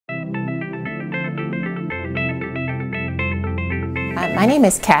My name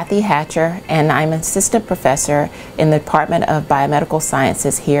is Cathy Hatcher, and I'm an assistant professor in the Department of Biomedical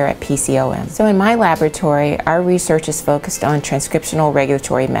Sciences here at PCOM. So in my laboratory, our research is focused on transcriptional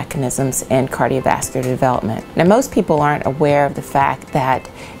regulatory mechanisms in cardiovascular development. Now, most people aren't aware of the fact that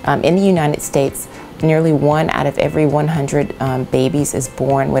in the United States, nearly 1 out of every 100 babies is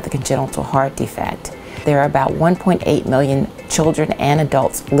born with a congenital heart defect. There are about 1.8 million children and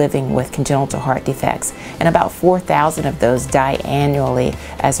adults living with congenital heart defects, and about 4,000 of those die annually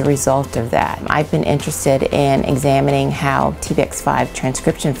as a result of that. I've been interested in examining how TBX5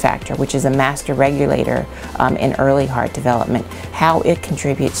 transcription factor, which is a master regulator in early heart development, how it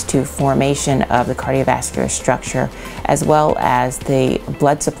contributes to formation of the cardiovascular structure as well as the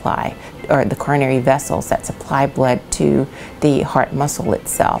blood supply, or the coronary vessels that supply blood to the heart muscle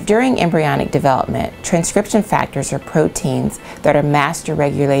itself. During embryonic development, transcription factors are proteins that are master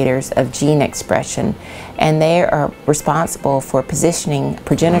regulators of gene expression, and they are responsible for positioning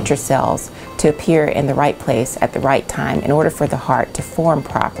progenitor cells to appear in the right place at the right time in order for the heart to form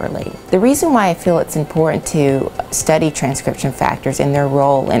properly. The reason why I feel it's important to study transcription factors and their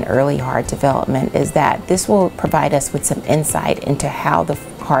role in early heart development is that this will provide us with some insight into how the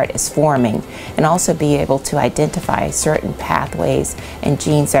heart is forming, and also be able to identify certain pathways and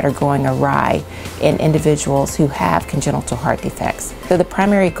genes that are going awry in individuals who have congenital heart defects. So the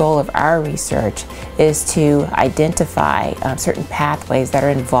primary goal of our research is to identify certain pathways that are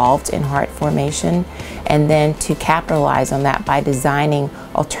involved in heart formation, and then to capitalize on that by designing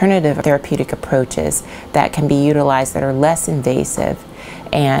alternative therapeutic approaches that can be utilized that are less invasive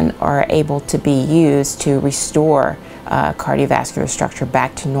and are able to be used to restore cardiovascular structure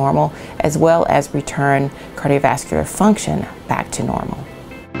back to normal, as well as return cardiovascular function back to normal.